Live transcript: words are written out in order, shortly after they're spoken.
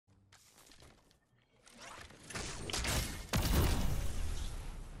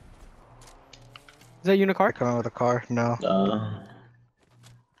Is that unit They're car? coming with a car. No.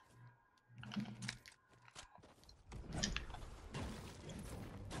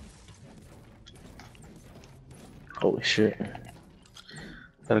 Holy shit.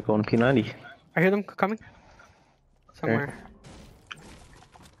 Gotta go on P90. I hear them coming. Okay. Somewhere.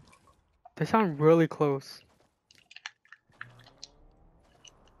 They sound really close.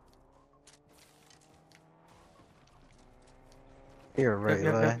 You're right,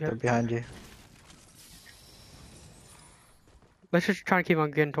 Yep. They're behind you. Let's just try to keep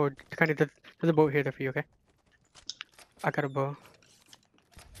on getting toward. Kind of, there's a boat here there for you, okay? I got a bow.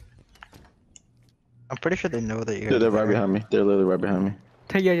 I'm pretty sure they know that you're Dude, they're right there. behind me. They're literally right behind me.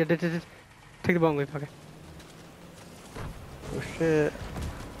 Yeah. Take the boat and leave, okay? Oh shit.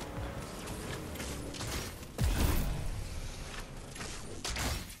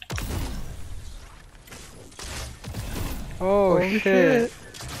 Oh shit.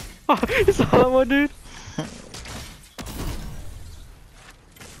 Oh, you saw that one, dude?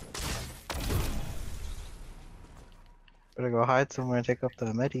 Better go hide somewhere and take up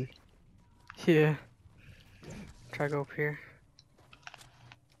the medi. Yeah. Try to go up here.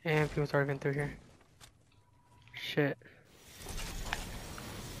 And people's already been through here. Shit.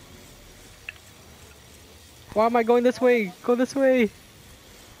 Why am I going this way? Go this way!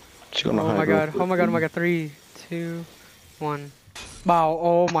 She's gonna Oh hide my real god, quick, oh my god, oh dude. my god. 3, 2, 1. Wow,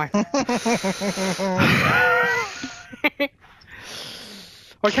 oh my.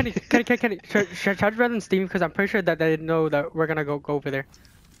 Or Kenny. Should I rather than Steam? Because I'm pretty sure that they know that we're gonna go over there.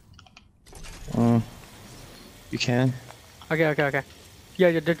 You can. Okay.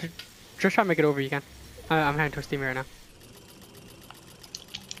 Yeah, just try to make it over, you can. I'm heading towards Steam right now.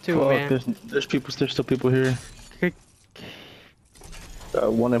 Two, Fuck, man. there's still people here.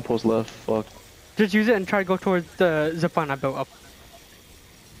 One impulse left. Fuck. Just use it and try to go towards the zipline I built up.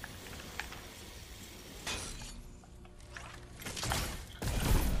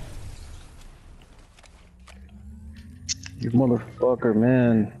 You motherfucker,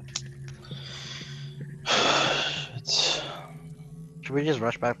 man. Should we just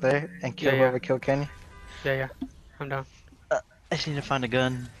rush back there and kill Yeah. whoever killed Kenny? Yeah. I'm down. I just need to find a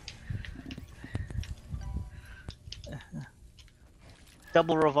gun.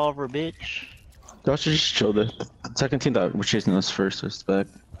 Double revolver, bitch. Y'all should just chill there. The second team that was chasing us first is back.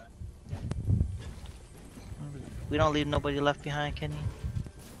 We don't leave nobody left behind, Kenny.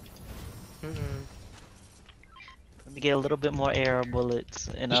 Let me get a little bit more air bullets,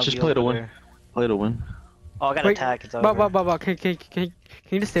 and I'll Just be play to over win. there. Play to win. Oh, I got Wait, attack. It's over. but can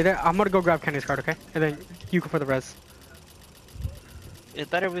you just stay there? I'm gonna go grab Kenny's card, okay? And then you go for the res. It's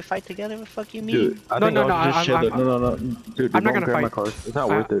better if we fight together. What the fuck you mean? Dude, I think y'all should just chill there. No. Dude, I'm not don't gonna grab my fight. card. It's not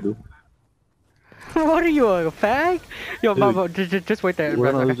worth it, dude. What are you, a fag? Yo, Dude, just wait there.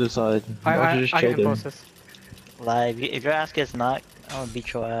 We're gonna okay? lose this side. Y'all I should just can chill there. impulse this. Like, if your ass gets knocked, I'm gonna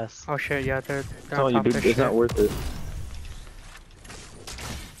beat your ass. Oh shit, yeah, they're I'm on telling you, top of dude, this it's not shit. worth it.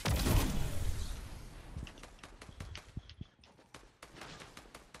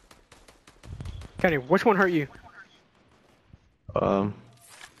 Kenny, which one hurt you?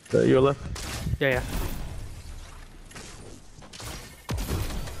 Your left. Yeah.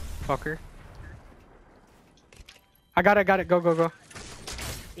 Fucker. I got it. Go.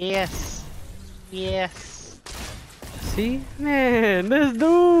 Yes. See? Man, this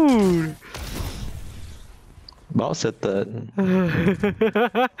dude! Boss said that.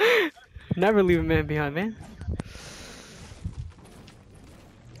 Never leave a man behind, man.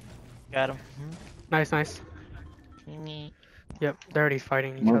 Got him. Nice. Yep, they're already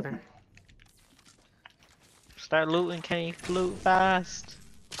fighting each other. Start looting, Kenny. Loot fast.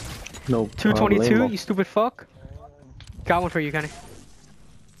 No. 222, you stupid fuck. Got one for you, Kenny.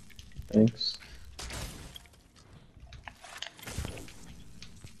 Thanks.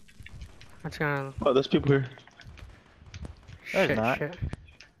 That's gonna. Oh, there's people here. There's not. Shit.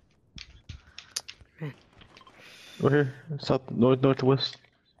 We're here. South, northwest.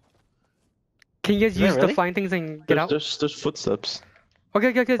 Can you guys Yeah, use the really? flying things and get out? There's footsteps.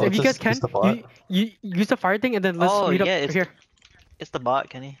 Okay. Oh, If you guys it's can, the bot? you use the fire thing and then let's meet up here. It's the bot,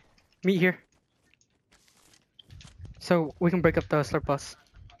 Kenny. Meet here. So we can break up the slurp bus.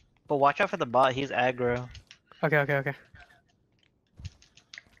 But watch out for the bot. He's aggro. Okay.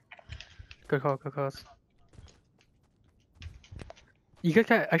 Good calls. You guys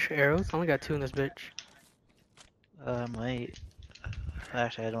got extra arrows? I only got 2 in this bitch. Might.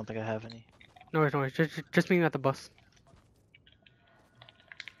 Actually, I don't think I have any. No worries. Just meet me at the bus.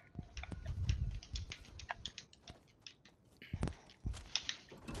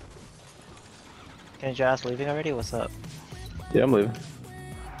 Kenny, your ass leaving already? What's up? Yeah, I'm leaving.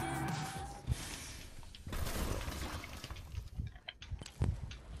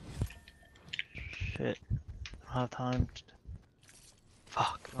 time.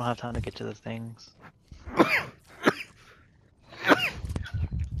 Fuck, we don't have time to get to the things.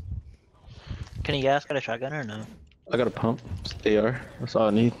 Can you guys get a shotgun or no? I got a pump. It's AR. That's all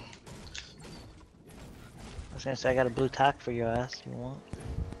I need. I was gonna say I got a blue tack for your ass. You want?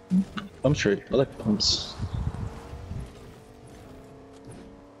 I'm straight. I like pumps.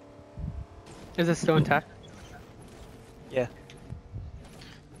 Is it still intact? Yeah.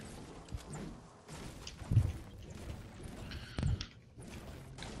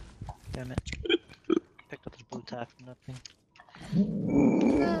 Damn it. Picked up this blue tack for nothing.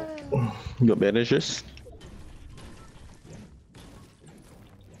 You got bandages?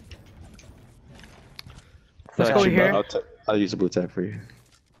 Let's go Actually, here. I'll use a blue tag for you.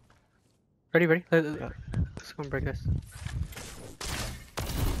 Ready, ready? Let's go and break this.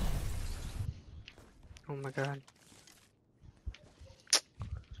 Oh my god.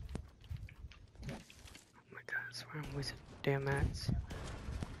 Oh my god, I swear I'm wasting damn mats.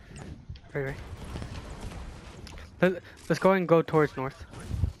 Ready, ready? Let's go and go towards north.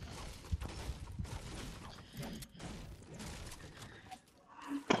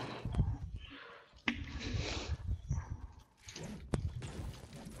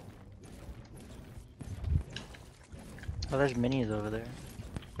 Oh, there's minis over there.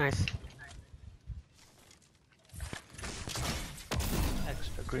 Nice.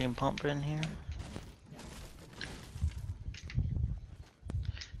 Extra green pump in here.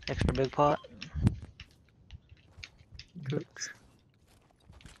 Extra big pot. Good.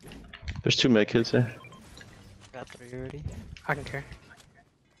 There's 2 med kits there. Got 3 already. I don't care.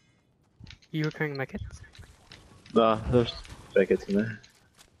 You were carrying my kits? Nah, there's med kits in there.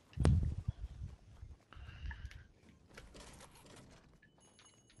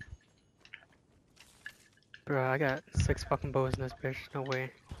 Bro, I got 6 fucking bows in this bitch. No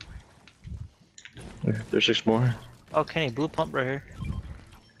way. There's 6 more. Oh, Kenny, blue pump right here.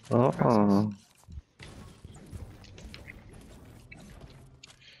 Oh.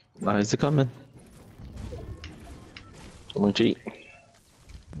 Nice, it coming. I'm gonna cheat.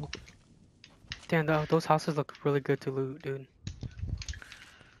 Damn, those houses look really good to loot, dude.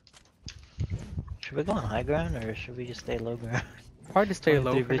 Should we go on high ground or should we just stay low ground? Hard to stay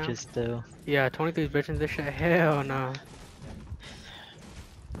low 23 for now. bitches still. Yeah, 23 bitches, this shit, hell no.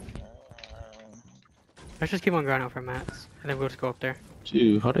 Let's just keep on grinding out for mats, and then we'll just go up there.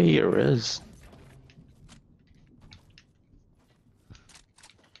 Dude, how do you get res?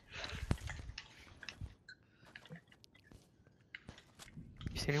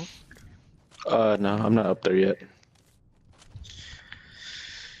 You see anyone? No, I'm not up there yet.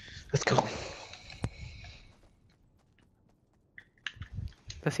 Let's go.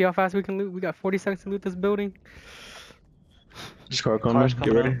 Let's see how fast we can loot. We got 40 seconds to loot this building. This car coming. Car's Get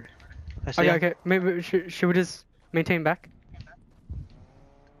coming ready. up. I see Okay, 'em. okay. Maybe should we just maintain back?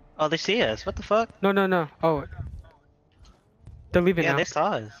 Oh, they see us. What the fuck? No, no, no. Oh, they're leaving Yeah, now. they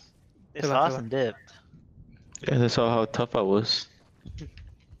saw us. They They saw left, us they and dipped. Yeah, they saw how tough I was.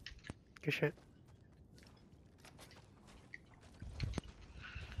 Good shit.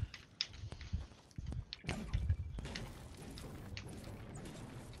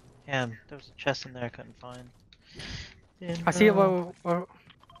 Damn, there was a chest in there I couldn't find. I see it.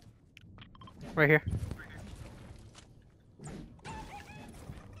 Right here.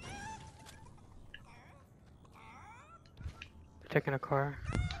 Taking a car.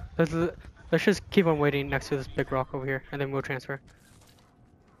 Let's just keep on waiting next to this big rock over here, and then we'll transfer.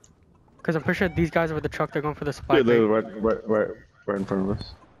 Cause I'm pretty sure these guys with the truck, they're going for the supply Yeah, they're crate. right in front of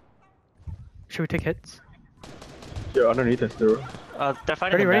us. Should we take hits? Yeah, underneath us, they're. They're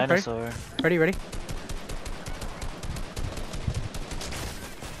fighting Ready, a ready, ready? dinosaur. Ready, ready?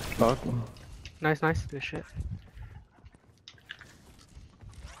 Knock. Nice, nice. Good shit.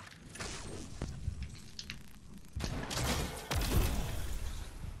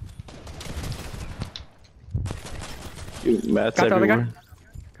 Dude, mats Got the other guy? everywhere.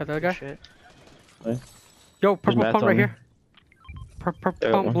 Got the other Good guy? shit. Nice. Yo, purple mats pump on right me. here. Purple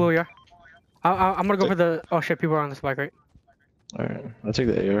Yeah, pump one. blue, yeah. I'm gonna go for the. Oh shit, people are on the spike, right? Alright, I'll take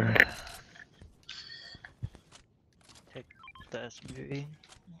the AR. Take the SMG.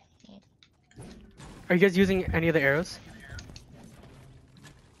 Are you guys using any of the arrows?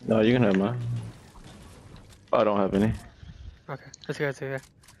 No, you can have mine. I don't have any. Okay, let's go to there.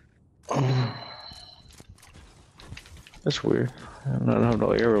 That's weird. I don't have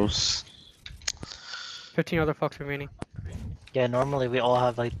no arrows. 15 other fucks remaining. Yeah, normally we all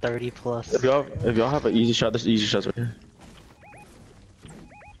have like 30 plus. If y'all have an easy shot, there's easy shots right here.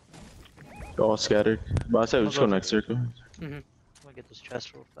 They're all scattered. But I said we just go next circle. Mm-hmm. I'm gonna get this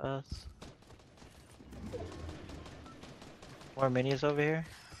chest real fast. More minis over here.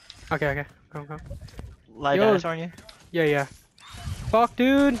 Okay, okay. Go, go. Light Yo. dinosaur on you. Yeah, yeah. Fuck,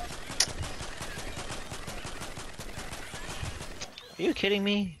 dude. Are you kidding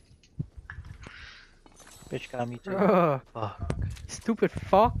me? Bitch got me too. Ugh. Fuck. Stupid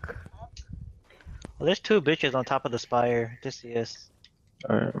fuck. Well, there's two bitches on top of the spire. Just see us.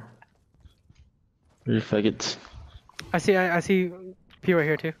 Alright. Where you faggots? I see P right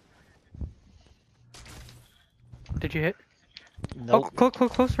here too. Did you hit? Nope. Oh,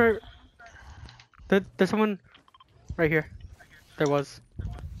 close right. There's someone right here. There was.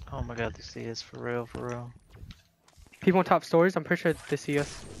 Oh my god, they see us for real, for real. People on top stories, I'm pretty sure they see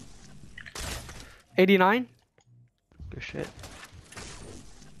us. 89? Good shit.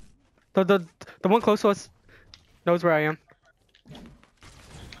 The one close to us knows where I am.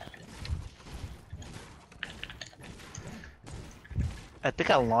 I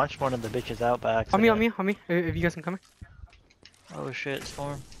think I launched one of the bitches out by On me, accident. on me. If you guys can come in. Oh shit,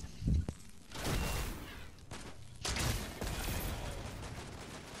 Storm.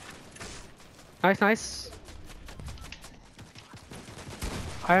 Nice.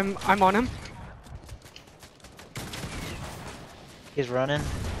 I'm on him. He's running.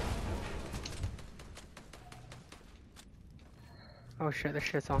 Oh shit, this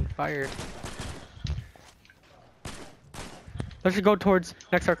shit's on fire. Let's just go towards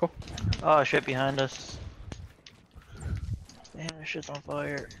next circle. Oh shit, behind us. Damn, this shit's on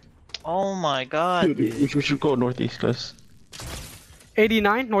fire. Oh my god, Dude, we should go northeast, guys.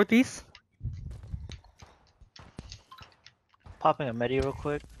 89 northeast. Popping a medi real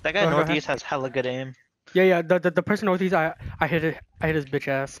quick. That guy Go ahead. northeast has hella good aim. Yeah. The person northeast, I hit his bitch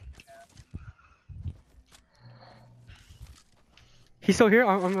ass. He's still here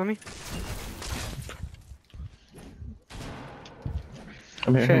on me.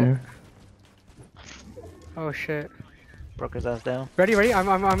 I'm here, Shit. I'm here. Oh shit. Broke his ass down. Ready? I'm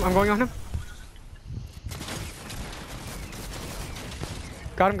going on him.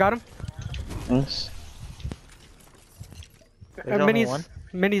 Got him. Nice. There's only Minis, one?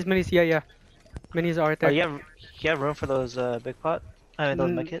 minis. Yeah. Minis are right there. Oh, you have room for those big pot? I mean,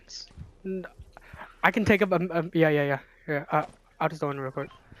 those Mm. mech hits? I can take up. Yeah. I'll just go in real quick.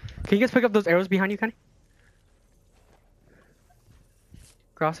 Can you guys pick up those arrows behind you, Kenny?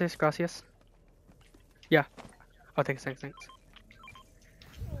 Gracias. Yeah. Oh, thanks.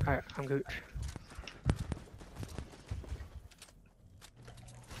 Alright, I'm good.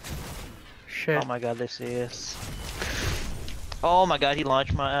 Shit. Oh my god, they see us. Oh my god, he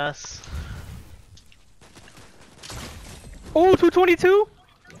launched my ass. Oh, 222?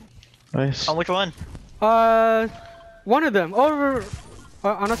 Nice. On which one? One of them. Over.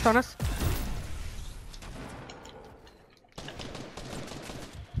 On us.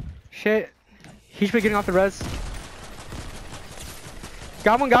 Shit. He should be getting off the res.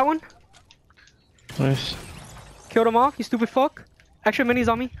 Got one. Nice. Killed him off, you stupid fuck. Extra minis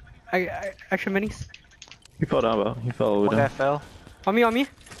on me. Extra minis. He fell down, bro. He fell over One guy down. fell. On me.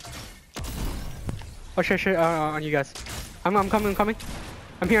 Oh shit, on you guys. I'm coming.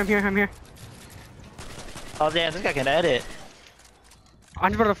 I'm here. Oh damn, this guy can edit.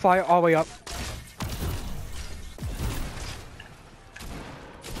 I'm just about to fly all the way up.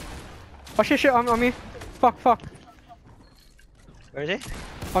 Oh shit, on me. Fuck. Where is he?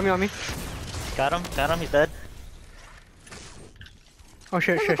 On me. Got him, he's dead. Oh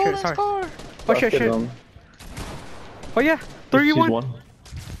shit, sorry. Score. Oh shit. Oh yeah, 3-1. One.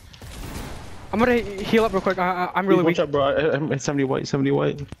 I'm gonna heal up real quick. I'm really weak. Watch out, bro. I'm 70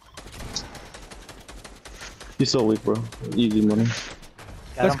 white. You're so weak, bro. Easy money.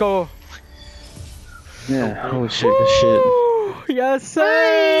 Let's go. Yeah. Holy shit, good shit. Woo! Yes,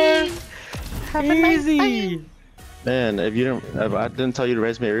 sir. Easy. Man, if I didn't tell you to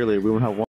res me earlier, we would have won.